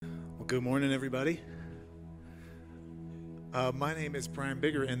Good morning, everybody. My name is Brian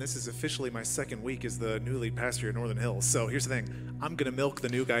Bigger, and this is officially my second week as the new lead pastor at Northern Hills. So here's the thing. I'm going to milk the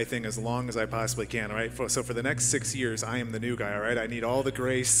new guy thing as long as I possibly can, all right? So for the next 6 years, I am the new guy, all right? I need all the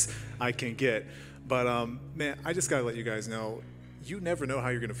grace I can get. But, man, I just got to let you guys know, you never know how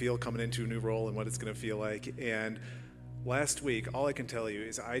you're going to feel coming into a new role and what it's going to feel like. And last week, all I can tell you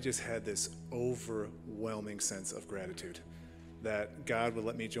is I just had this overwhelming sense of gratitude that God would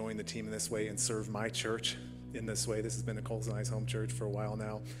let me join the team in this way and serve my church in this way. This has been Nicole's and I's home church for a while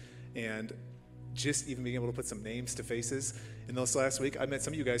now. And just even being able to put some names to faces. In this last week, I met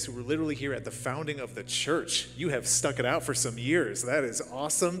some of you guys who were literally here at the founding of the church. You have stuck it out for some years. That is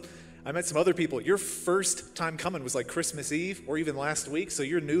awesome. I met some other people. Your first time coming was like Christmas Eve or even last week, so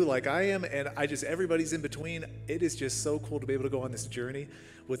you're new like I am, and everybody's in between. It is just so cool to be able to go on this journey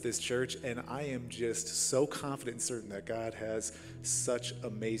with this church, and I am just so confident and certain that God has such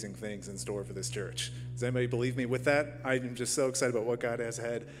amazing things in store for this church. Does anybody believe me with that? I'm just so excited about what God has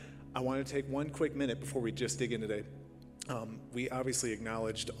ahead. I want to take one quick minute before we just dig in today. We obviously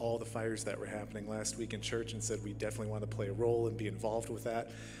acknowledged all the fires that were happening last week in church and said we definitely want to play a role and be involved with that.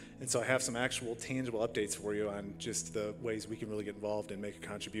 And so I have some actual tangible updates for you on just the ways we can really get involved and make a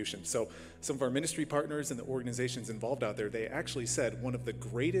contribution. So some of our ministry partners and the organizations involved out there, they actually said one of the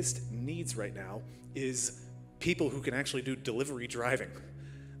greatest needs right now is people who can actually do delivery driving.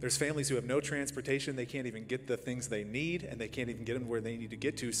 There's families who have no transportation. They can't even get the things they need, and they can't even get them where they need to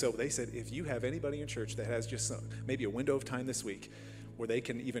get to. So they said, if you have anybody in church that has just maybe a window of time this week where they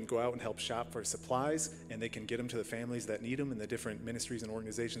can even go out and help shop for supplies, and they can get them to the families that need them and the different ministries and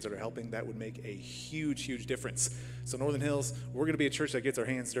organizations that are helping, that would make a huge, huge difference. So Northern Hills, we're going to be a church that gets our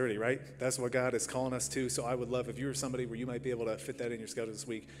hands dirty, right? That's what God is calling us to. So I would love if you're somebody where you might be able to fit that in your schedule this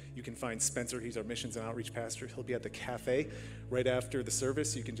week, you can find Spencer. He's our missions and outreach pastor. He'll be at the cafe right after the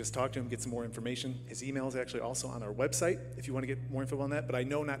service. You can just talk to him, get some more information. His email is actually also on our website if you want to get more info on that. But I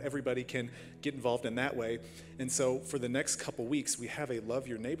know not everybody can get involved in that way. And so for the next couple weeks, we have a Love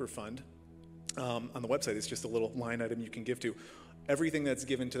Your Neighbor fund on the website. It's just a little line item you can give to. Everything that's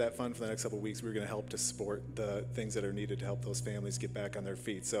given to that fund for the next couple of weeks, we're going to help to support the things that are needed to help those families get back on their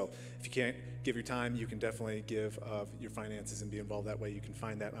feet. So if you can't give your time, you can definitely give your finances and be involved that way. You can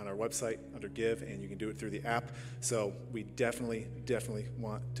find that on our website under Give, and you can do it through the app. So we definitely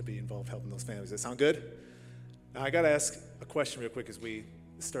want to be involved helping those families. Does that sound good? Now, I got to ask a question real quick as we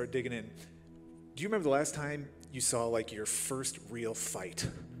start digging in. Do you remember the last time you saw like your first real fight?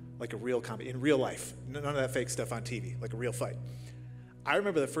 Like a real combat in real life? None of that fake stuff on TV, like a real fight. I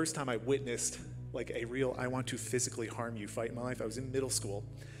remember the first time I witnessed like a real I want to physically harm you fight in my life. I was in middle school,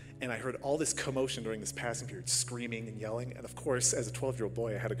 and I heard all this commotion during this passing period, screaming and yelling. And of course, as a 12-year-old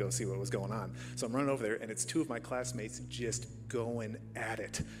boy, I had to go see what was going on. So I'm running over there, and it's two of my classmates just going at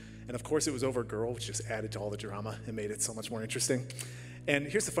it. And of course, it was over a girl, which just added to all the drama and made it so much more interesting. And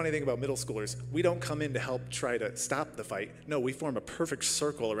here's the funny thing about middle schoolers. We don't come in to help try to stop the fight. No, we form a perfect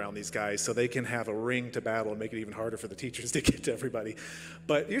circle around these guys so they can have a ring to battle and make it even harder for the teachers to get to everybody.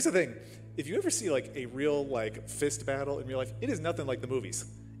 But here's the thing. If you ever see like a real like fist battle in real life, it is nothing like the movies.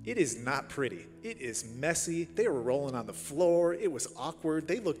 It is not pretty. It is messy. They were rolling on the floor. It was awkward.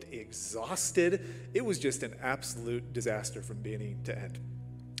 They looked exhausted. It was just an absolute disaster from beginning to end.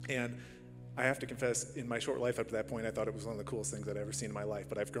 And I have to confess, in my short life up to that point, I thought it was one of the coolest things I'd ever seen in my life,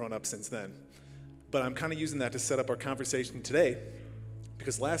 but I've grown up since then. But I'm kind of using that to set up our conversation today,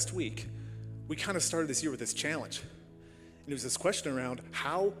 because last week, we kind of started this year with this challenge. And it was this question around,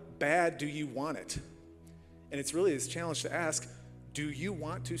 how bad do you want it? And it's really this challenge to ask, do you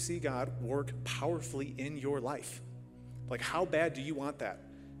want to see God work powerfully in your life? Like, how bad do you want that?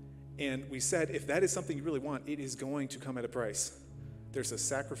 And we said, if that is something you really want, it is going to come at a price. There's a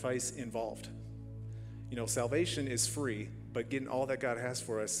sacrifice involved. You know, salvation is free, but getting all that God has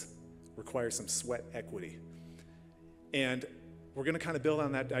for us requires some sweat equity. And we're going to kind of build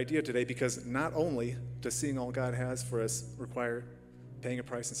on that idea today, because not only does seeing all God has for us require paying a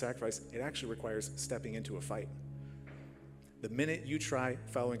price and sacrifice, it actually requires stepping into a fight. The minute you try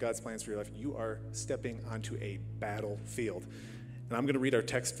following God's plans for your life, you are stepping onto a battlefield. And I'm going to read our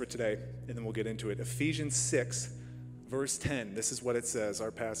text for today, and then we'll get into it. Ephesians 6, Verse 10, this is what it says,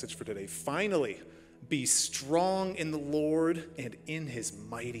 our passage for today. Finally, be strong in the Lord and in his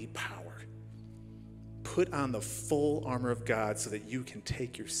mighty power. Put on the full armor of God so that you can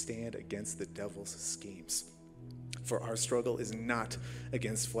take your stand against the devil's schemes. For our struggle is not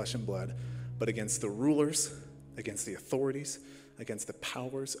against flesh and blood, but against the rulers, against the authorities, against the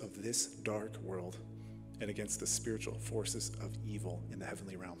powers of this dark world, and against the spiritual forces of evil in the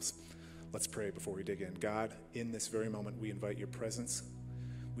heavenly realms. Let's pray before we dig in. God, in this very moment, we invite your presence.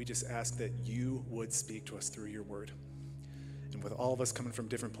 we just ask that you would speak to us through your word. And with all of us coming from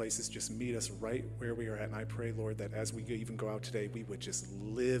different places, just meet us right where we are at. And I pray, Lord, that as we even go out today, we would just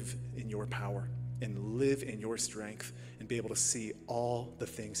live in your power and live in your strength and be able to see all the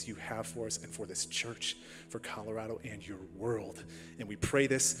things you have for us and for this church, for Colorado and your world. And we pray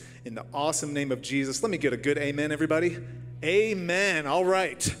this in the awesome name of Jesus. Let me get a good amen, everybody. Amen. All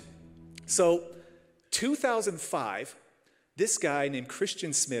right. So 2005, this guy named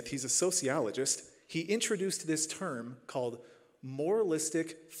Christian Smith, he's a sociologist, he introduced this term called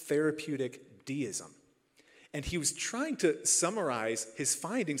moralistic therapeutic deism. And he was trying to summarize his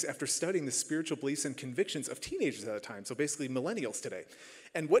findings after studying the spiritual beliefs and convictions of teenagers at the time, so basically millennials today.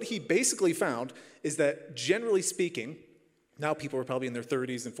 And what he basically found is that, generally speaking, now people are probably in their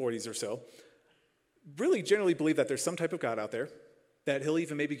 30s and 40s or so, really generally believe that there's some type of God out there, that he'll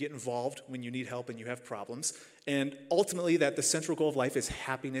even maybe get involved when you need help and you have problems, and ultimately that the central goal of life is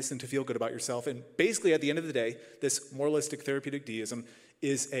happiness and to feel good about yourself. And basically, at the end of the day, this moralistic therapeutic deism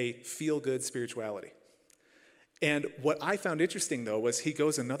is a feel-good spirituality. And what I found interesting, though, was he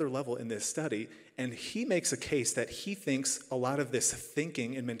goes another level in this study, and he makes a case that he thinks a lot of this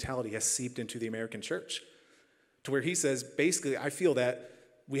thinking and mentality has seeped into the American church, to where he says, basically, I feel that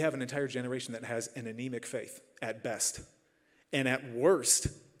we have an entire generation that has an anemic faith at best. And at worst,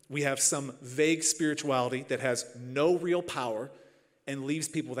 we have some vague spirituality that has no real power and leaves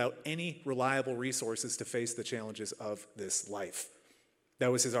people without any reliable resources to face the challenges of this life.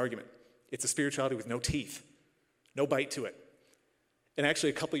 That was his argument. It's a spirituality with no teeth, no bite to it. And actually,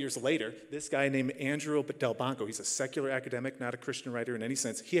 a couple years later, this guy named Andrew Delbanco, he's a secular academic, not a Christian writer in any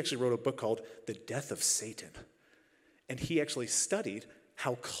sense, he actually wrote a book called The Death of Satan. And he actually studied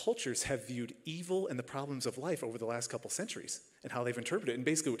how cultures have viewed evil and the problems of life over the last couple centuries and how they've interpreted it. And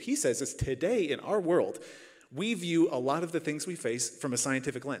basically what he says is today in our world, we view a lot of the things we face from a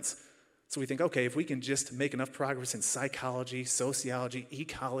scientific lens. So we think, okay, if we can just make enough progress in psychology, sociology,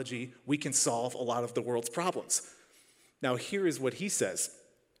 ecology, we can solve a lot of the world's problems. Now here is what he says.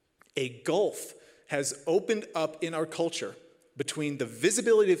 A gulf has opened up in our culture between the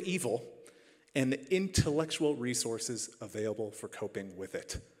visibility of evil and the intellectual resources available for coping with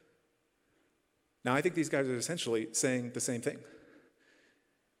it. Now, I think these guys are essentially saying the same thing.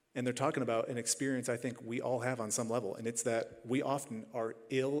 And they're talking about an experience I think we all have on some level, and it's that we often are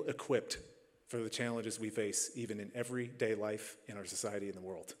ill-equipped for the challenges we face, even in everyday life in our society and the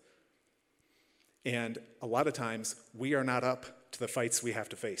world. And a lot of times, we are not up to the fights we have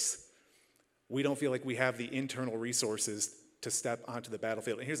to face. We don't feel like we have the internal resources to step onto the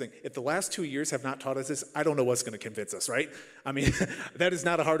battlefield. And here's the thing, if the last 2 years have not taught us this, I don't know what's going to convince us, right? I mean, that is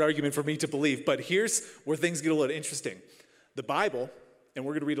not a hard argument for me to believe, but here's where things get a little interesting. The Bible, and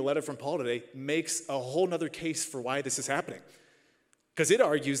we're going to read a letter from Paul today, makes a whole nother case for why this is happening. Because it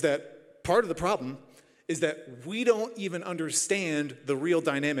argues that part of the problem is that we don't even understand the real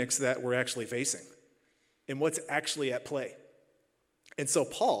dynamics that we're actually facing and what's actually at play. And so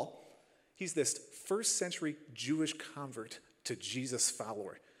Paul, he's this first century Jewish convert to Jesus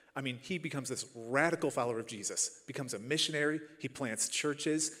follower. I mean, he becomes this radical follower of Jesus, becomes a missionary, he plants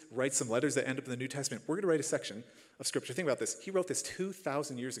churches, writes some letters that end up in the New Testament. We're going to write a section of scripture. Think about this. He wrote this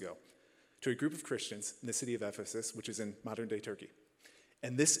 2,000 years ago to a group of Christians in the city of Ephesus, which is in modern-day Turkey.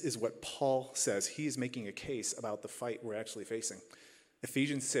 And this is what Paul says. He is making a case about the fight we're actually facing.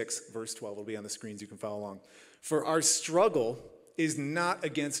 Ephesians 6, verse 12 will be on the screens. You can follow along. For our struggle is not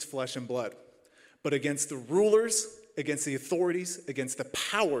against flesh and blood, but against the rulers, against the authorities, against the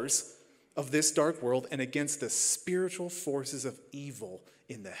powers of this dark world, and against the spiritual forces of evil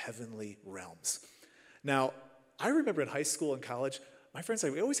in the heavenly realms. Now, I remember in high school and college, my friends,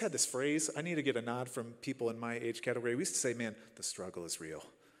 we always had this phrase. I need to get a nod from people in my age category. We used to say, man, the struggle is real.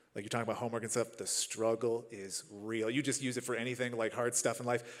 Like you're talking about homework and stuff, the struggle is real. You just use it for anything like hard stuff in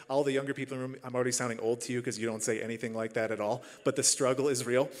life. All the younger people in the room, I'm already sounding old to you because you don't say anything like that at all, but the struggle is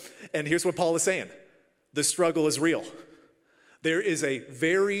real. And here's what Paul is saying. The struggle is real. There is a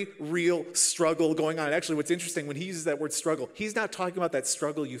very real struggle going on. Actually, what's interesting, when he uses that word struggle, he's not talking about that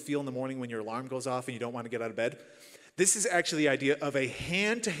struggle you feel in the morning when your alarm goes off and you don't want to get out of bed. This is actually the idea of a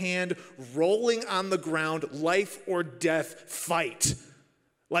hand-to-hand, rolling on the ground, life or death fight.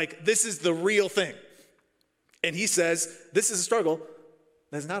 Like, this is the real thing. And he says, this is a struggle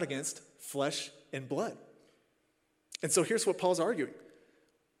that's not against flesh and blood. And so here's what Paul's arguing.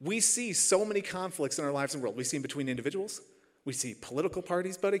 We see so many conflicts in our lives and world. We see them between individuals. We see political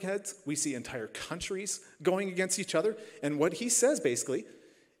parties butting heads. We see entire countries going against each other. And what he says, basically,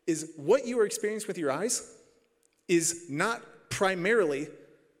 is what you are experiencing with your eyes is not primarily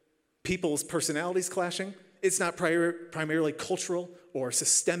people's personalities clashing. It's not primarily cultural or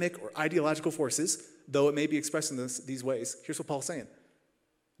systemic or ideological forces, though it may be expressed in these ways. Here's what Paul's saying.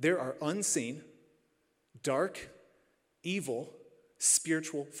 There are unseen, dark, evil,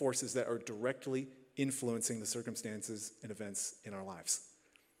 spiritual forces that are directly influencing the circumstances and events in our lives.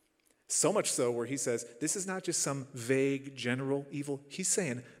 So much so where he says, this is not just some vague, general evil. He's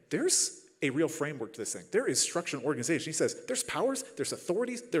saying there's a real framework to this thing. There is structure and organization. He says there's powers, there's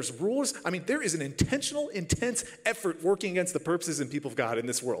authorities, there's rulers. I mean, there is an intentional, intense effort working against the purposes and people of God in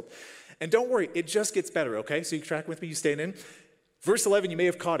this world. And don't worry, it just gets better, okay? So you track with me, you staying in? Verse 11, you may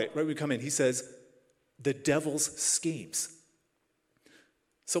have caught it right when we come in. He says, the devil's schemes.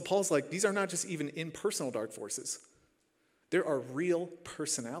 So Paul's like, these are not just even impersonal dark forces. There are real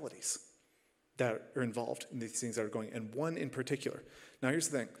personalities that are involved in these things that are going, and one in particular. Now, here's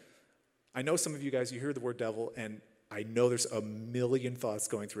the thing. I know some of you guys, you hear the word devil, and I know there's a million thoughts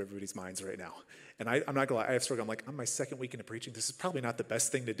going through everybody's minds right now. And I'm not gonna lie, I have struggled. I'm like, I'm my second week into preaching. This is probably not the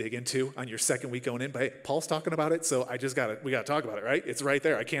best thing to dig into on your second week going in, but hey, Paul's talking about it, so we gotta talk about it, right? It's right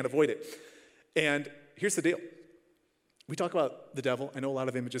there, I can't avoid it. And here's the deal. We talk about the devil, I know a lot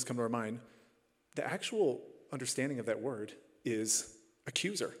of images come to our mind. The actual understanding of that word is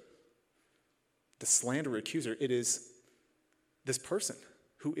accuser. The slanderer, accuser, it is this person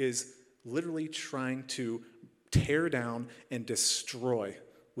who is literally trying to tear down and destroy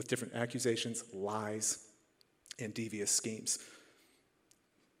with different accusations, lies, and devious schemes.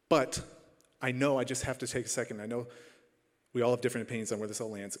 But I know I just have to take a second. I know we all have different opinions on where this all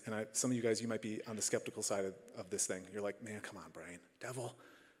lands, and some of you guys, you might be on the skeptical side of this thing. You're like, man, come on, Brian, devil.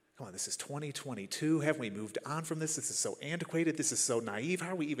 Come on, this is 2022. Haven't we moved on from this? This is so antiquated. This is so naive.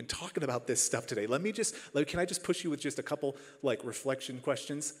 How are we even talking about this stuff today? Can I just push you with just a couple reflection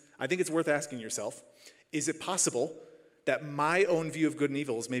questions? I think it's worth asking yourself. Is it possible that my own view of good and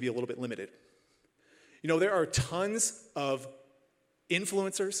evil is maybe a little bit limited? You know, there are tons of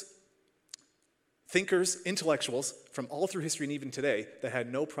influencers, thinkers, intellectuals from all through history and even today that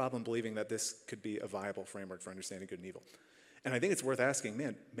had no problem believing that this could be a viable framework for understanding good and evil. And I think it's worth asking,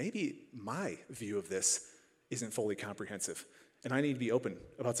 man, maybe my view of this isn't fully comprehensive. And I need to be open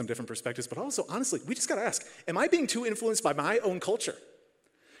about some different perspectives. But also, honestly, we just got to ask, am I being too influenced by my own culture?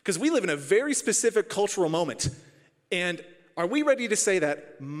 Because we live in a very specific cultural moment. And are we ready to say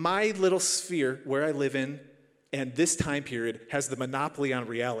that my little sphere where I live in and this time period has the monopoly on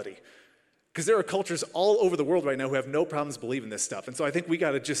reality? Because there are cultures all over the world right now who have no problems believing this stuff. And so I think we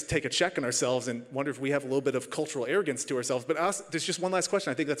got to just take a check on ourselves and wonder if we have a little bit of cultural arrogance to ourselves. But there's just one last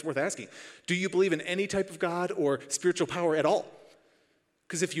question I think that's worth asking. Do you believe in any type of God or spiritual power at all?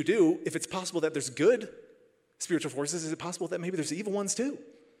 Because if you do, if it's possible that there's good spiritual forces, is it possible that maybe there's evil ones too?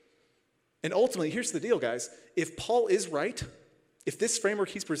 And ultimately, here's the deal, guys. If Paul is right, if this framework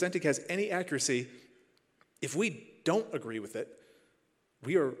he's presenting has any accuracy, if we don't agree with it,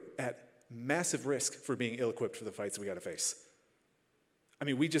 we are at massive risk for being ill-equipped for the fights we got to face. I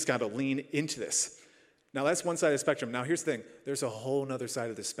mean, we just got to lean into this. Now, that's one side of the spectrum. Now, here's the thing. There's a whole other side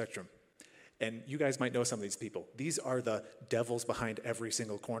of the spectrum. And you guys might know some of these people. These are the devils behind every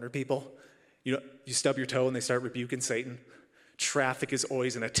single corner people. You know, you stub your toe and they start rebuking Satan. Traffic is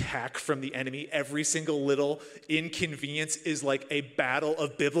always an attack from the enemy. Every single little inconvenience is like a battle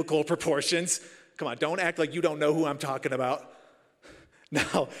of biblical proportions. Come on, don't act like you don't know who I'm talking about.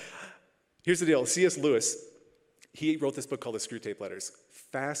 Now, here's the deal. C.S. Lewis, he wrote this book called The Screwtape Letters.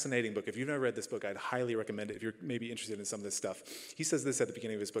 Fascinating book. If you've never read this book, I'd highly recommend it if you're maybe interested in some of this stuff. He says this at the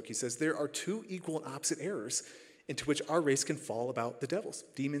beginning of his book. He says, there are two equal and opposite errors into which our race can fall about the devils,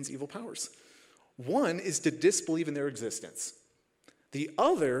 demons, evil powers. One is to disbelieve in their existence. The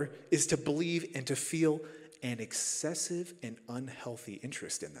other is to believe and to feel an excessive and unhealthy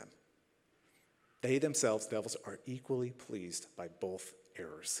interest in them. They themselves, devils, are equally pleased by both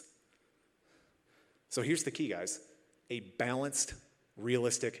errors. So here's the key, guys. A balanced,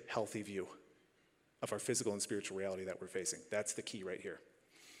 realistic, healthy view of our physical and spiritual reality that we're facing. That's the key right here.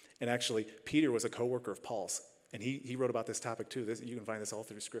 And actually, Peter was a co-worker of Paul's, and he wrote about this topic too. You can find this all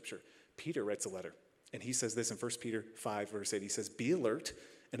through Scripture. Peter writes a letter, and he says this in 1 Peter 5, verse 8. He says, be alert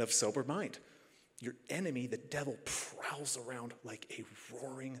and of sober mind. Your enemy, the devil, prowls around like a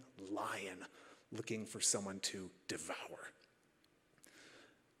roaring lion looking for someone to devour.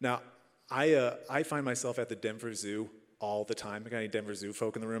 Now, I find myself at the Denver Zoo all the time. I got any Denver Zoo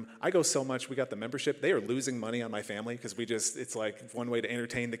folk in the room? I go so much. We got the membership. They are losing money on my family because it's like one way to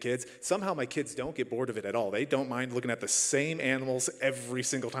entertain the kids. Somehow my kids don't get bored of it at all. They don't mind looking at the same animals every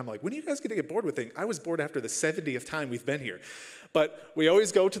single time. Like, when are you guys going to get bored with things? I was bored after the 70th time we've been here. But we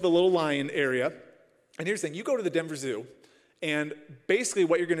always go to the little lion area. And here's the thing. You go to the Denver Zoo, And basically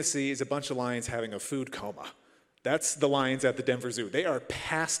what you're going to see is a bunch of lions having a food coma. That's the lions at the Denver Zoo. They are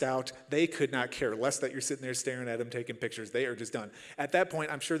passed out. They could not care less that you're sitting there staring at them, taking pictures. They are just done. At that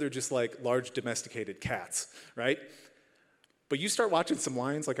point, I'm sure they're just like large domesticated cats, right? But you start watching some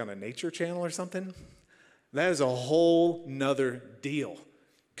lions like on a nature channel or something, that is a whole nother deal.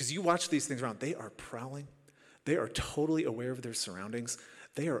 Because you watch these things around, they are prowling. They are totally aware of their surroundings.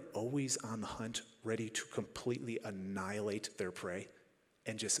 They are always on the hunt, ready to completely annihilate their prey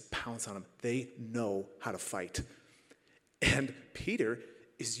and just pounce on them. They know how to fight. And Peter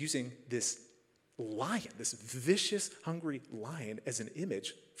is using this lion, this vicious, hungry lion, as an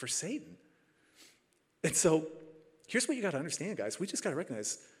image for Satan. And so here's what you got to understand, guys. We just got to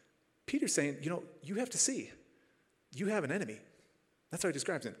recognize Peter's saying, you have to see. You have an enemy. That's how he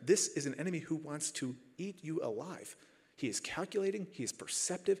describes it. This is an enemy who wants to eat you alive. He is calculating. He is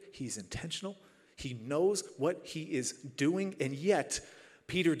perceptive. He's intentional. He knows what he is doing, and yet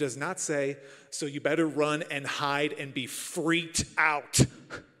Peter does not say, so you better run and hide and be freaked out.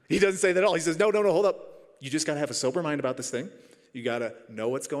 He doesn't say that at all. He says, no, hold up. You just got to have a sober mind about this thing. You got to know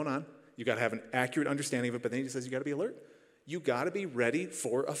what's going on. You got to have an accurate understanding of it, but then he says you got to be alert. You got to be ready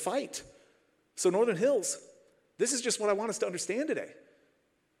for a fight. So Northern Hills, this is just what I want us to understand today.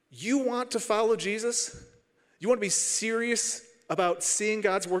 You want to follow Jesus? You want to be serious about seeing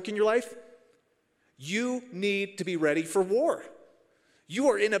God's work in your life? You need to be ready for war. You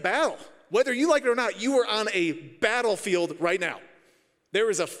are in a battle. Whether you like it or not, you are on a battlefield right now. There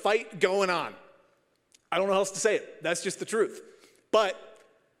is a fight going on. I don't know how else to say it. That's just the truth. But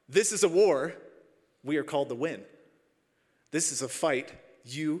this is a war we are called to win. This is a fight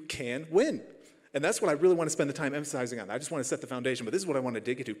you can win. And that's what I really want to spend the time emphasizing on. I just want to set the foundation, but this is what I want to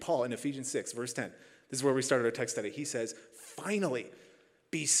dig into. Paul in Ephesians 6, verse 10. This is where we started our text study. He says, finally,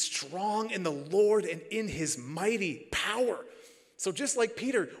 be strong in the Lord and in his mighty power. So just like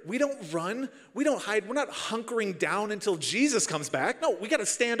Peter, we don't run, we don't hide, we're not hunkering down until Jesus comes back. No, we got to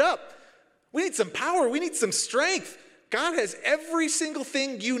stand up. We need some power, we need some strength. God has every single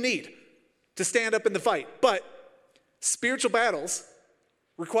thing you need to stand up in the fight. But spiritual battles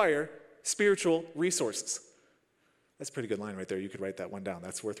require spiritual resources. That's a pretty good line right there. You could write that one down.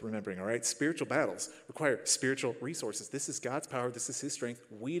 That's worth remembering, all right? Spiritual battles require spiritual resources. This is God's power. This is his strength.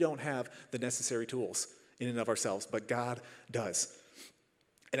 We don't have the necessary tools in and of ourselves, but God does.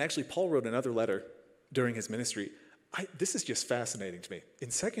 And actually, Paul wrote another letter during his ministry. This is just fascinating to me. In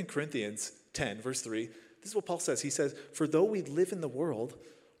 2 Corinthians 10, verse 3, this is what Paul says. He says, for though we live in the world,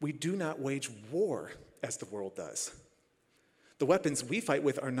 we do not wage war as the world does. The weapons we fight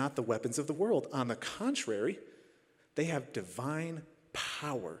with are not the weapons of the world. On the contrary, they have divine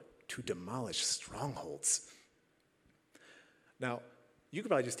power to demolish strongholds. Now, you could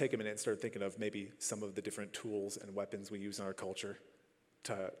probably just take a minute and start thinking of maybe some of the different tools and weapons we use in our culture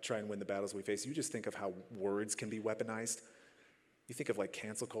to try and win the battles we face. You just think of how words can be weaponized. You think of like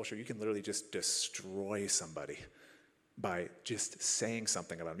cancel culture. You can literally just destroy somebody by just saying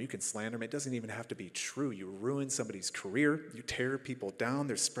something about them. You can slander them. It doesn't even have to be true. You ruin somebody's career. You tear people down.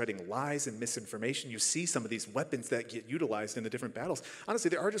 They're spreading lies and misinformation. You see some of these weapons that get utilized in the different battles. Honestly,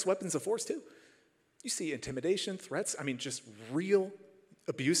 there are just weapons of force too. You see intimidation, threats. Just real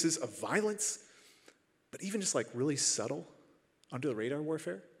abuses of violence. But even just like really subtle, under the radar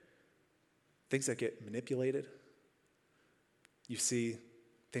warfare, things that get manipulated. You see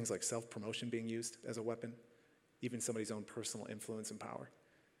things like self-promotion being used as a weapon, even somebody's own personal influence and power.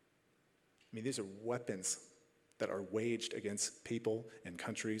 These are weapons that are waged against people and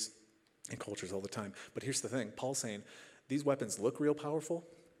countries and cultures all the time. But here's the thing. Paul's saying these weapons look real powerful.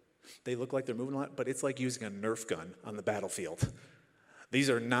 They look like they're moving a lot, but it's like using a Nerf gun on the battlefield. These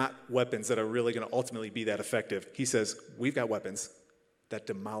are not weapons that are really going to ultimately be that effective. He says, we've got weapons that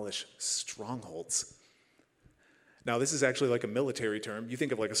demolish strongholds. Now, this is actually like a military term. You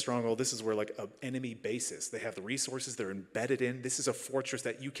think of like a stronghold, this is where like an enemy base is. They have the resources, they're embedded in. This is a fortress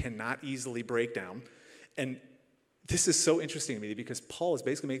that you cannot easily break down. And this is so interesting to me because Paul is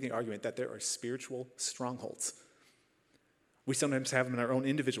basically making the argument that there are spiritual strongholds. We sometimes have them in our own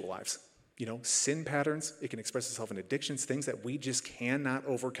individual lives. Sin patterns, it can express itself in addictions, things that we just cannot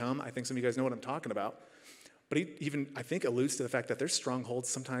overcome. I think some of you guys know what I'm talking about. But he even, I think, alludes to the fact that there's strongholds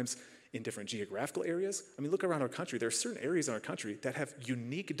sometimes in different geographical areas. Look around our country. There are certain areas in our country that have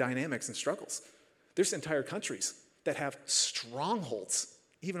unique dynamics and struggles. There's entire countries that have strongholds,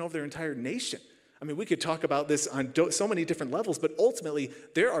 even over their entire nation. We could talk about this on so many different levels, but ultimately,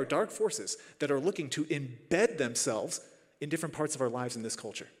 there are dark forces that are looking to embed themselves in different parts of our lives in this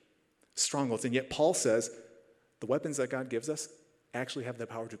culture. Strongholds. And yet Paul says the weapons that God gives us, actually have the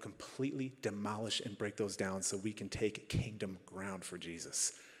power to completely demolish and break those down so we can take kingdom ground for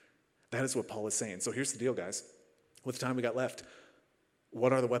Jesus. That is what Paul is saying. So here's the deal, guys. With the time we got left,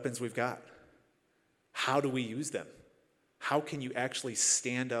 what are the weapons we've got? How do we use them? How can you actually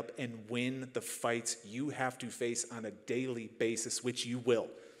stand up and win the fights you have to face on a daily basis, which you will?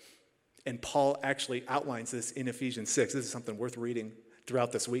 And Paul actually outlines this in Ephesians 6. This is something worth reading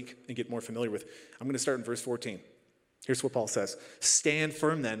throughout this week and get more familiar with. I'm going to start in verse 14. Here's what Paul says. Stand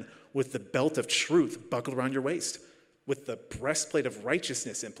firm then with the belt of truth buckled around your waist, with the breastplate of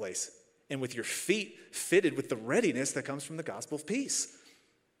righteousness in place, and with your feet fitted with the readiness that comes from the gospel of peace.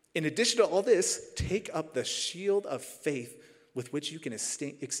 In addition to all this, take up the shield of faith with which you can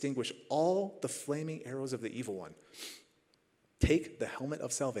extinguish all the flaming arrows of the evil one. Take the helmet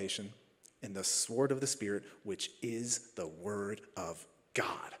of salvation and the sword of the Spirit, which is the word of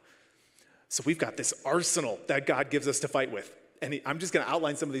God. So we've got this arsenal that God gives us to fight with. And I'm just going to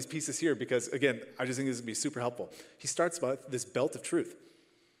outline some of these pieces here because, again, I just think this is going to be super helpful. He starts by this belt of truth.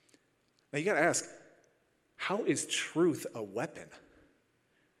 Now, you got to ask, how is truth a weapon?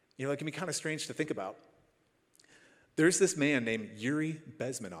 You know, it can be kind of strange to think about. There's this man named Yuri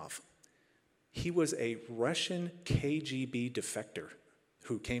Bezmenov. He was a Russian KGB defector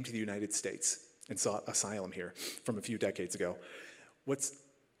who came to the United States and sought asylum here from a few decades ago. What's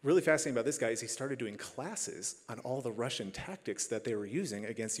really fascinating about this guy is he started doing classes on all the Russian tactics that they were using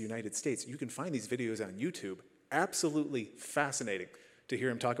against the United States. You can find these videos on YouTube. Absolutely fascinating to hear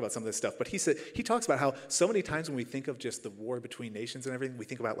him talk about some of this stuff. But he talks about how so many times when we think of just the war between nations and everything, we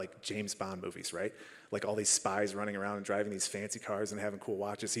think about like James Bond movies, right? Like all these spies running around and driving these fancy cars and having cool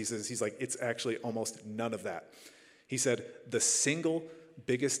watches. He's like, it's actually almost none of that. He said the single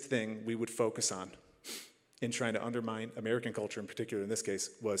biggest thing we would focus on in trying to undermine American culture in particular in this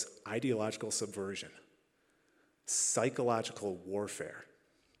case was ideological subversion, psychological warfare.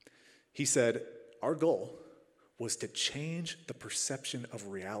 He said our goal was to change the perception of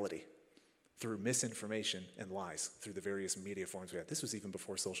reality through misinformation and lies through the various media forms we had. This was even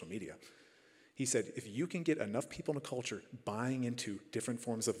before social media. He said, if you can get enough people in a culture buying into different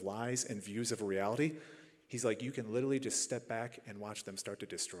forms of lies and views of reality, he's like, you can literally just step back and watch them start to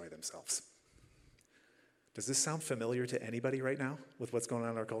destroy themselves. Does this sound familiar to anybody right now with what's going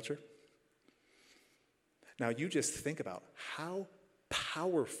on in our culture? Now, you just think about how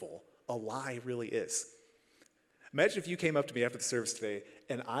powerful a lie really is. Imagine if you came up to me after the service today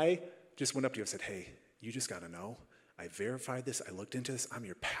and I just went up to you and said, hey, you just got to know, I verified this, I looked into this, I'm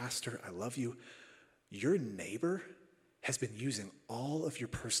your pastor, I love you. Your neighbor has been using all of your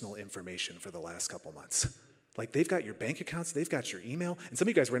personal information for the last couple months. Like they've got your bank accounts, they've got your email. And some of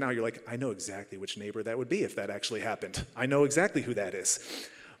you guys right now, you're like, I know exactly which neighbor that would be if that actually happened. I know exactly who that is.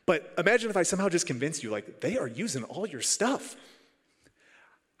 But imagine if I somehow just convinced you, like, they are using all your stuff.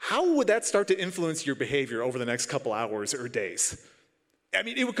 How would that start to influence your behavior over the next couple hours or days? I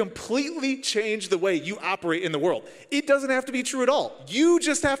mean, it would completely change the way you operate in the world. It doesn't have to be true at all. You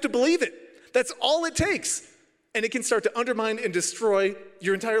just have to believe it. That's all it takes. And it can start to undermine and destroy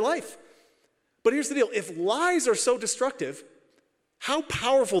your entire life. But here's the deal. If lies are so destructive, how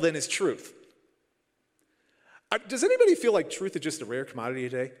powerful then is truth? Does anybody feel like truth is just a rare commodity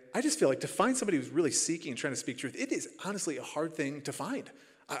today? I just feel like to find somebody who's really seeking and trying to speak truth, it is honestly a hard thing to find.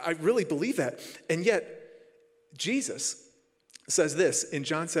 I really believe that. And yet, Jesus says this in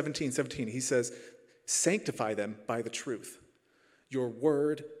John 17:17. He says, sanctify them by the truth. Your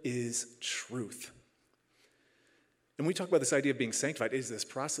word is truth. And we talk about this idea of being sanctified. It is this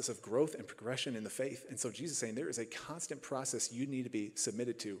process of growth and progression in the faith. And so Jesus is saying there is a constant process you need to be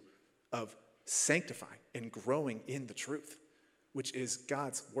submitted to of sanctifying and growing in the truth, which is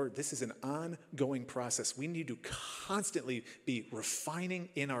God's word. This is an ongoing process. We need to constantly be refining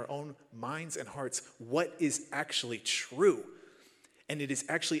in our own minds and hearts what is actually true. And it is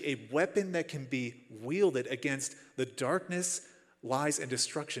actually a weapon that can be wielded against the darkness, lies, and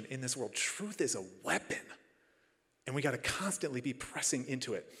destruction in this world. Truth is a weapon. And we got to constantly be pressing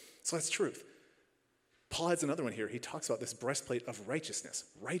into it. So that's truth. Paul adds another one here. He talks about this breastplate of righteousness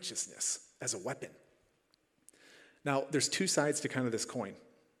as a weapon. Now, there's two sides to kind of this coin.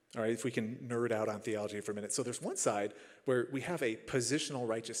 All right, if we can nerd out on theology for a minute. So there's one side where we have a positional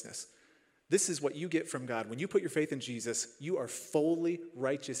righteousness. This is what you get from God. When you put your faith in Jesus, you are fully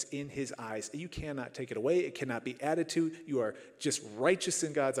righteous in his eyes. You cannot take it away. It cannot be added to. You are just righteous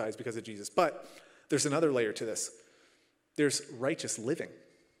in God's eyes because of Jesus. But there's another layer to this. There's righteous living.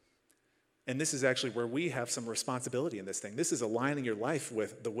 And this is actually where we have some responsibility in this thing. This is aligning your life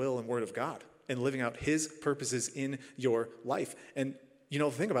with the will and word of God and living out his purposes in your life. And you know,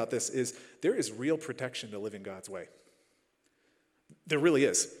 the thing about this is there is real protection to living God's way. There really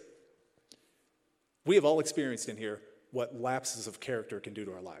is. We have all experienced in here what lapses of character can do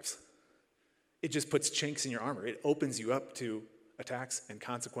to our lives. It just puts chinks in your armor. It opens you up to attacks and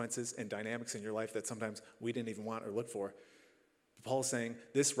consequences and dynamics in your life that sometimes we didn't even want or look for. Paul's saying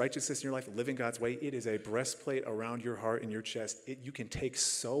this righteousness in your life, living God's way, it is a breastplate around your heart and your chest. You can take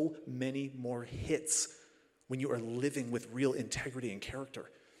so many more hits when you are living with real integrity and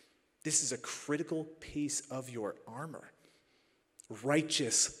character. This is a critical piece of your armor.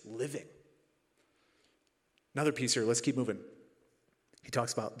 Righteous living. Another piece here, let's keep moving. He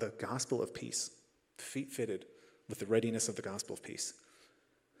talks about the gospel of peace, feet fitted with the readiness of the gospel of peace.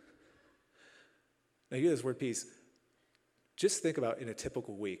 Now, you hear this word peace. Just think about in a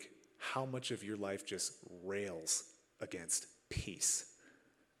typical week how much of your life just rails against peace.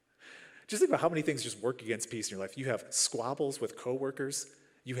 Just think about how many things just work against peace in your life. You have squabbles with coworkers,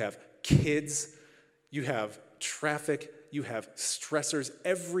 you have kids, you have traffic, you have stressors,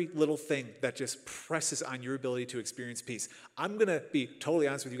 every little thing that just presses on your ability to experience peace. I'm going to be totally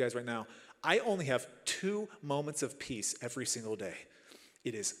honest with you guys right now. I only have 2 moments of peace every single day.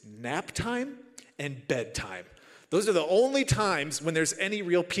 It is nap time and bedtime. Those are the only times when there's any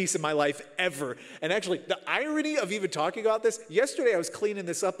real peace in my life ever. And actually, the irony of even talking about this, yesterday I was cleaning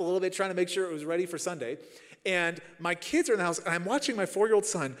this up a little bit, trying to make sure it was ready for Sunday. And my kids are in the house, and I'm watching my 4-year-old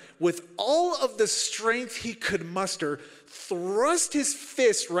son, with all of the strength he could muster, thrust his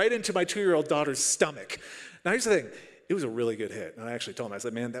fist right into my 2-year-old daughter's stomach. Now, here's the thing. It was a really good hit. And I actually told him, I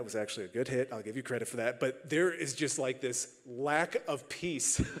said, man, that was actually a good hit. I'll give you credit for that. But there is just like this lack of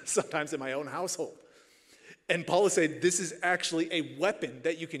peace sometimes in my own household. And Paul is saying this is actually a weapon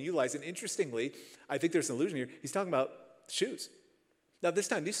that you can utilize. And interestingly, I think there's an allusion here. He's talking about shoes. Now, this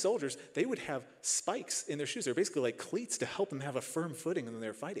time, these soldiers, they would have spikes in their shoes. They're basically like cleats to help them have a firm footing when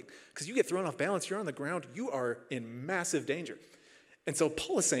they're fighting. Because you get thrown off balance, you're on the ground, you are in massive danger. And so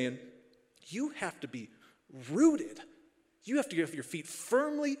Paul is saying, you have to be rooted. You have to have your feet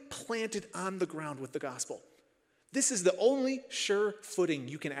firmly planted on the ground with the gospel. This is the only sure footing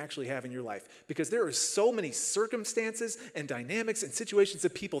you can actually have in your life, because there are so many circumstances and dynamics and situations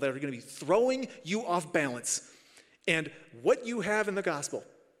of people that are going to be throwing you off balance. And what you have in the gospel,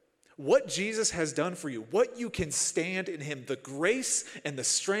 what Jesus has done for you, what you can stand in him, the grace and the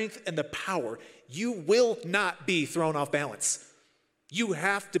strength and the power, you will not be thrown off balance. You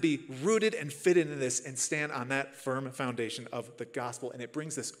have to be rooted and fitted in this and stand on that firm foundation of the gospel. And it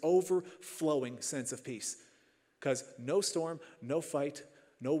brings this overflowing sense of peace. Because no storm, no fight,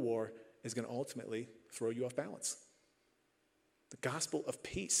 no war is going to ultimately throw you off balance. The gospel of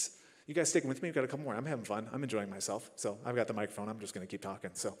peace. You guys sticking with me? We've got a couple more. I'm having fun. I'm enjoying myself. So I've got the microphone. I'm just going to keep talking.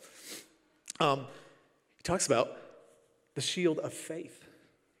 So he talks about the shield of faith.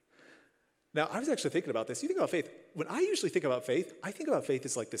 Now, I was actually thinking about this. You think about faith. When I usually think about faith, I think about faith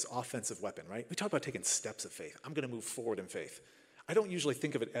as like this offensive weapon, right? We talk about taking steps of faith. I'm going to move forward in faith. I don't usually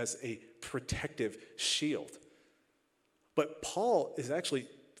think of it as a protective shield. But Paul is actually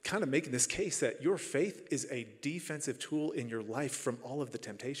kind of making this case that your faith is a defensive tool in your life from all of the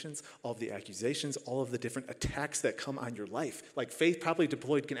temptations, all of the accusations, all of the different attacks that come on your life. Like faith properly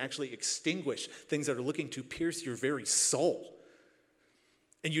deployed can actually extinguish things that are looking to pierce your very soul.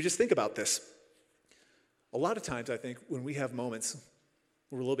 And you just think about this. A lot of times, I think, when we have moments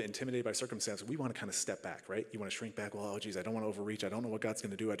where we're a little bit intimidated by circumstances, we want to kind of step back, right? You want to shrink back. Well, oh, geez, I don't want to overreach. I don't know what God's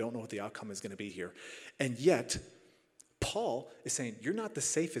going to do. I don't know what the outcome is going to be here. And yet, Paul is saying, you're not the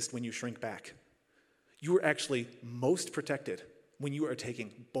safest when you shrink back. You are actually most protected when you are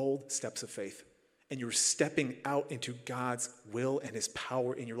taking bold steps of faith and you're stepping out into God's will and his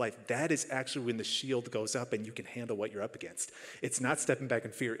power in your life. That is actually when the shield goes up and you can handle what you're up against. It's not stepping back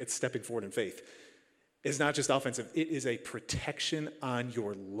in fear. It's stepping forward in faith. It's not just offensive. It is a protection on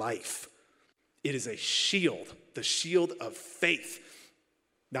your life. It is a shield, the shield of faith.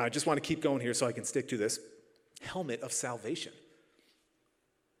 Now, I just want to keep going here so I can stick to this. Helmet of salvation.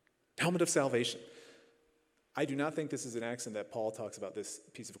 Helmet of salvation. I do not think this is an accident that Paul talks about this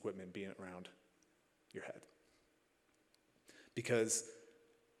piece of equipment being around your head. Because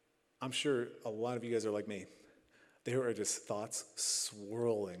I'm sure a lot of you guys are like me. There are just thoughts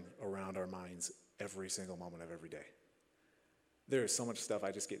swirling around our minds every single moment of every day. There is so much stuff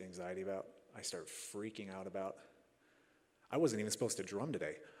I just get anxiety about. I start freaking out about. I wasn't even supposed to drum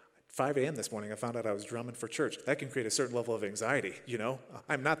today. 5 a.m. this morning, I found out I was drumming for church. That can create a certain level of anxiety, you know?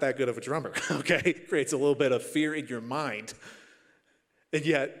 I'm not that good of a drummer, okay? It creates a little bit of fear in your mind. And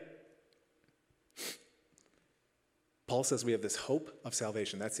yet, Paul says we have this hope of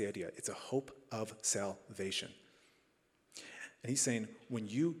salvation. That's the idea. It's a hope of salvation. And he's saying when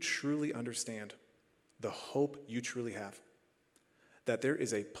you truly understand the hope you truly have, that there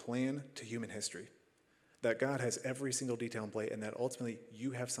is a plan to human history, that God has every single detail in play, and that ultimately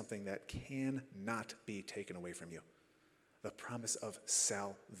you have something that cannot be taken away from you. The promise of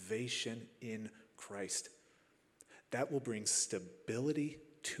salvation in Christ. That will bring stability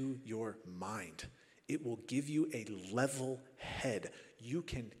to your mind. It will give you a level head. You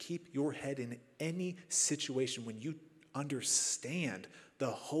can keep your head in any situation when you understand the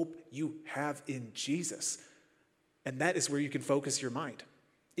hope you have in Jesus. And that is where you can focus your mind.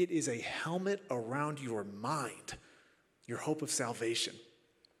 It is a helmet around your mind, your hope of salvation.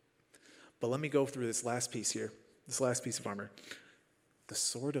 But let me go through this last piece here, this last piece of armor. The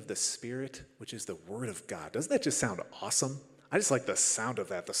sword of the Spirit, which is the word of God. Doesn't that just sound awesome? I just like the sound of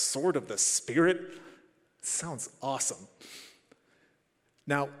that. The sword of the Spirit. It sounds awesome.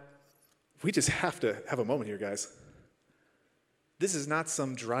 Now, we just have to have a moment here, guys. This is not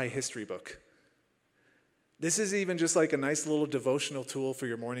some dry history book. This is even just like a nice little devotional tool for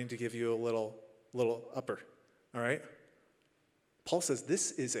your morning to give you a little upper, all right? Paul says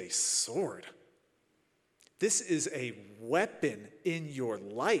this is a sword. This is a weapon in your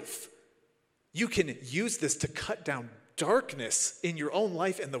life. You can use this to cut down darkness in your own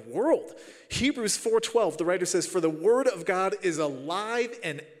life and the world. Hebrews 4:12, the writer says, "For the word of God is alive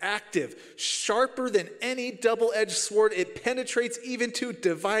and active, sharper than any double-edged sword. It penetrates even to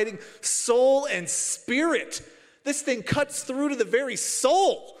dividing soul and spirit." This thing cuts through to the very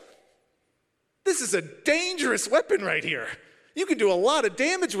soul. This is a dangerous weapon right here. You can do a lot of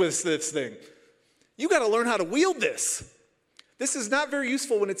damage with this thing. You got to learn how to wield this. This is not very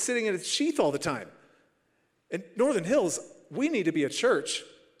useful when it's sitting in its sheath all the time. In Northern Hills, we need to be a church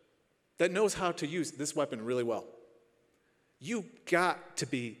that knows how to use this weapon really well. You got to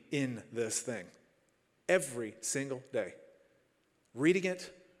be in this thing every single day. Reading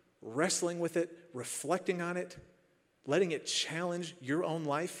it, wrestling with it, reflecting on it, letting it challenge your own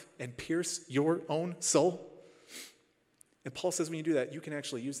life and pierce your own soul. And Paul says when you do that, you can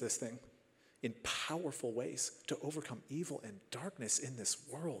actually use this thing in powerful ways to overcome evil and darkness in this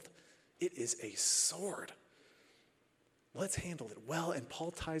world. It is a sword. Let's handle it well. And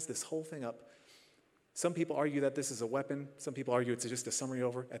Paul ties this whole thing up. Some people argue that this is a weapon. Some people argue it's just a summary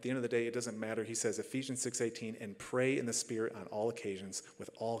over. At the end of the day, it doesn't matter. He says, Ephesians 6:18, "And pray in the Spirit on all occasions with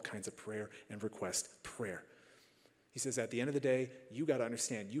all kinds of prayer and request." Prayer. He says, at the end of the day, you got to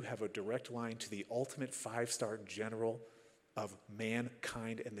understand you have a direct line to the ultimate 5-star general of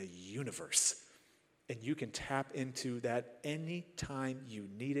mankind and the universe. And you can tap into that anytime you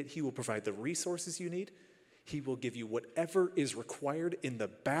need it. He will provide the resources you need. He will give you whatever is required in the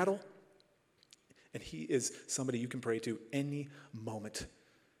battle. And he is somebody you can pray to any moment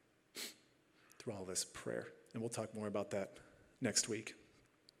through all this prayer. And we'll talk more about that next week.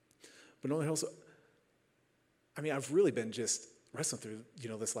 But Northern Hills, I've really been just wrestling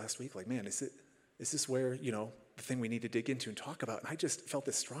through, this last week. Like, man, is this where, the thing we need to dig into and talk about? And I just felt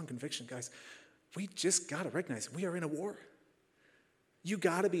this strong conviction, guys. We just got to recognize we are in a war. You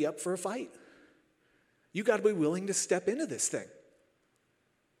got to be up for a fight. You got to be willing to step into this thing.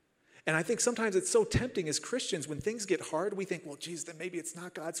 And I think sometimes it's so tempting as Christians when things get hard, we think, well, geez, then maybe it's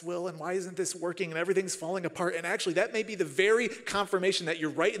not God's will, and why isn't this working, and everything's falling apart. And actually, that may be the very confirmation that you're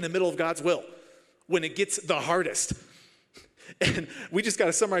right in the middle of God's will when it gets the hardest. And we just got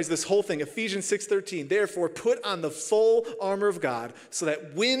to summarize this whole thing. Ephesians 6:13, "Therefore put on the full armor of God so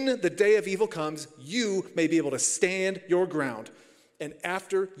that when the day of evil comes, you may be able to stand your ground. And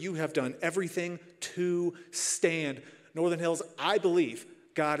after you have done everything to stand." Northern Hills, I believe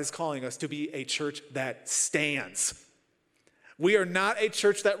God is calling us to be a church that stands. We are not a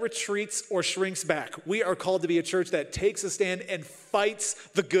church that retreats or shrinks back. We are called to be a church that takes a stand and fights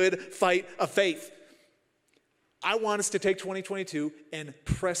the good fight of faith. I want us to take 2022 and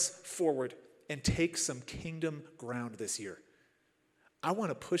press forward and take some kingdom ground this year. I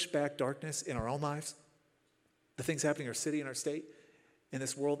want to push back darkness in our own lives, the things happening in our city, in our state, in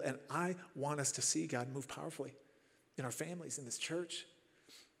this world, and I want us to see God move powerfully in our families, in this church,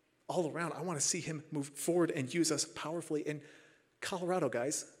 all around. I want to see him move forward and use us powerfully. In Colorado,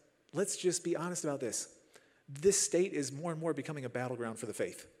 guys, let's just be honest about this. This state is more and more becoming a battleground for the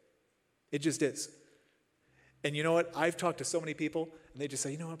faith. It just is. And you know what? I've talked to so many people, and they just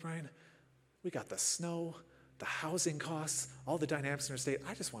say, you know what, Brian? We got the snow, the housing costs, all the dynamics in our state.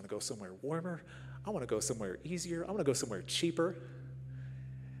 I just want to go somewhere warmer. I want to go somewhere easier. I want to go somewhere cheaper.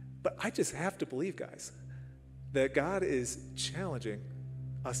 But I just have to believe, guys, that God is challenging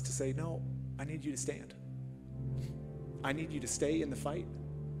us to say, no, I need you to stand. I need you to stay in the fight.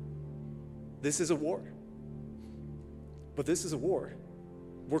 This is a war. But this is a war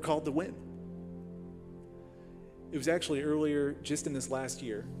we're called to win. It was actually earlier, just in this last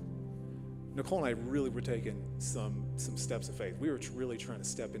year, Nicole and I really were taking some steps of faith. We were really trying to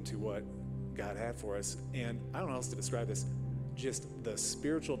step into what God had for us. And I don't know how else to describe this. Just the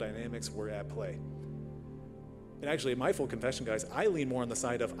spiritual dynamics were at play. And actually, my full confession, guys, I lean more on the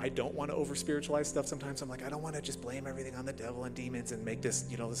side of I don't want to over-spiritualize stuff sometimes. I'm like, I don't want to just blame everything on the devil and demons and make this,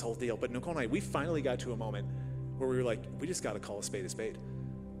 this whole deal. But Nicole and I, we finally got to a moment where we were like, we just got to call a spade a spade.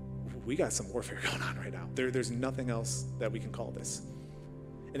 We got some warfare going on right now. There's nothing else that we can call this.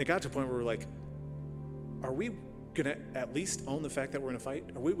 And it got to a point where we're like, are we going to at least own the fact that we're in a fight?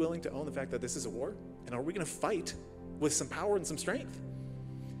 Are we willing to own the fact that this is a war? And are we going to fight with some power and some strength?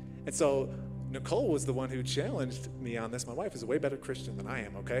 And so Nicole was the one who challenged me on this. My wife is a way better Christian than I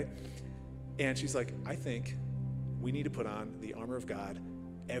am, okay? And she's like, I think we need to put on the armor of God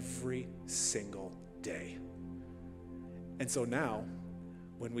every single day. And so now,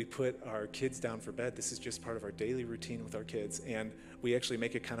 when we put our kids down for bed, this is just part of our daily routine with our kids. And we actually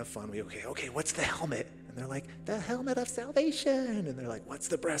make it kind of fun. We, okay, what's the helmet? And they're like, the helmet of salvation. And they're like, what's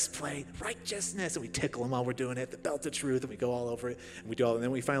the breastplate? Righteousness. And we tickle them while we're doing it, the belt of truth, and we go all over it. And we do all, and then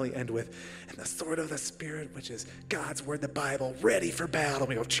we finally end with, and the sword of the Spirit, which is God's word, the Bible, ready for battle. And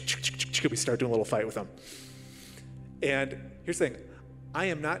we go, we start doing a little fight with them. And here's the thing. I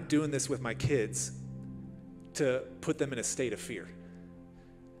am not doing this with my kids to put them in a state of fear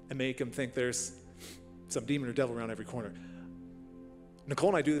and make them think there's some demon or devil around every corner. Nicole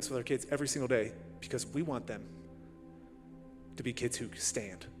and I do this with our kids every single day because we want them to be kids who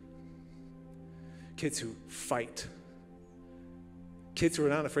stand, kids who fight, kids who are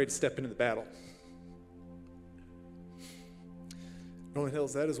not afraid to step into the battle. Northern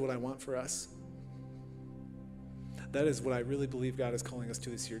Hills, that is what I want for us. That is what I really believe God is calling us to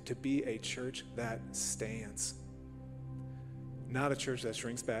this year, to be a church that stands. Not a church that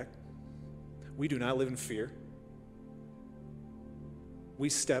shrinks back. We do not live in fear. We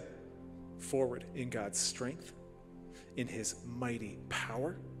step forward in God's strength, in his mighty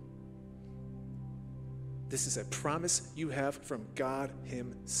power. This is a promise you have from God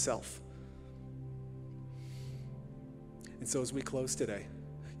himself. And so as we close today,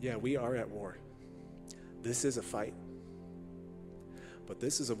 we are at war. This is a fight. But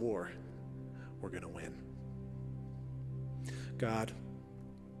this is a war we're going to win. God,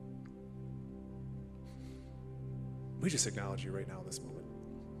 we just acknowledge you right now in this moment.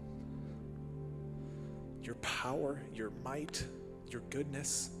 Your power, your might, your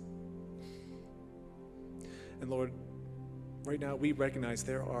goodness. And Lord, right now we recognize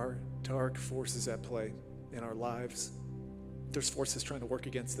there are dark forces at play in our lives. There's forces trying to work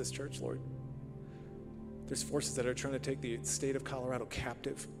against this church, Lord. There's forces that are trying to take the state of Colorado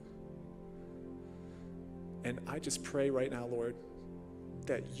captive. And I just pray right now, Lord,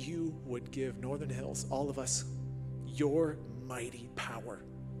 that you would give Northern Hills, all of us, your mighty power,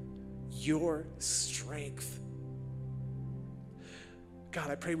 your strength. God,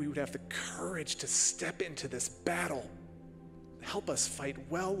 I pray we would have the courage to step into this battle. Help us fight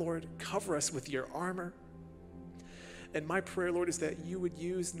well, Lord. Cover us with your armor. And my prayer, Lord, is that you would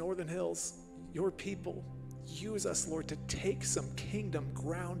use Northern Hills, your people. Use us, Lord, to take some kingdom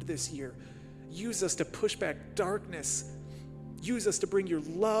ground this year. Use us to push back darkness. Use us to bring your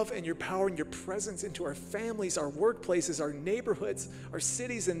love and your power and your presence into our families, our workplaces, our neighborhoods, our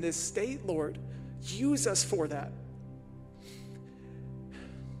cities in this state, Lord. Use us for that.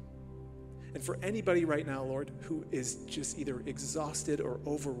 And for anybody right now, Lord, who is just either exhausted or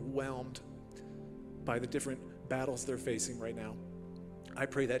overwhelmed by the different battles they're facing right now, I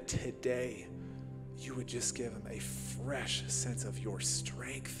pray that today you would just give them a fresh sense of your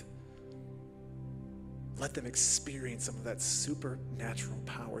strength. Let them experience some of that supernatural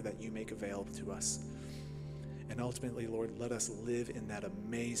power that you make available to us. And ultimately, Lord, let us live in that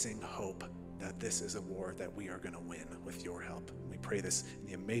amazing hope that this is a war that we are going to win with your help. We pray this in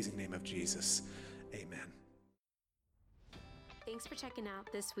the amazing name of Jesus. Amen. Thanks for checking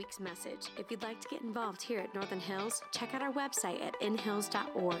out this week's message. If you'd like to get involved here at Northern Hills, check out our website at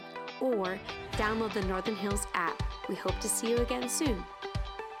inhills.org or download the Northern Hills app. We hope to see you again soon.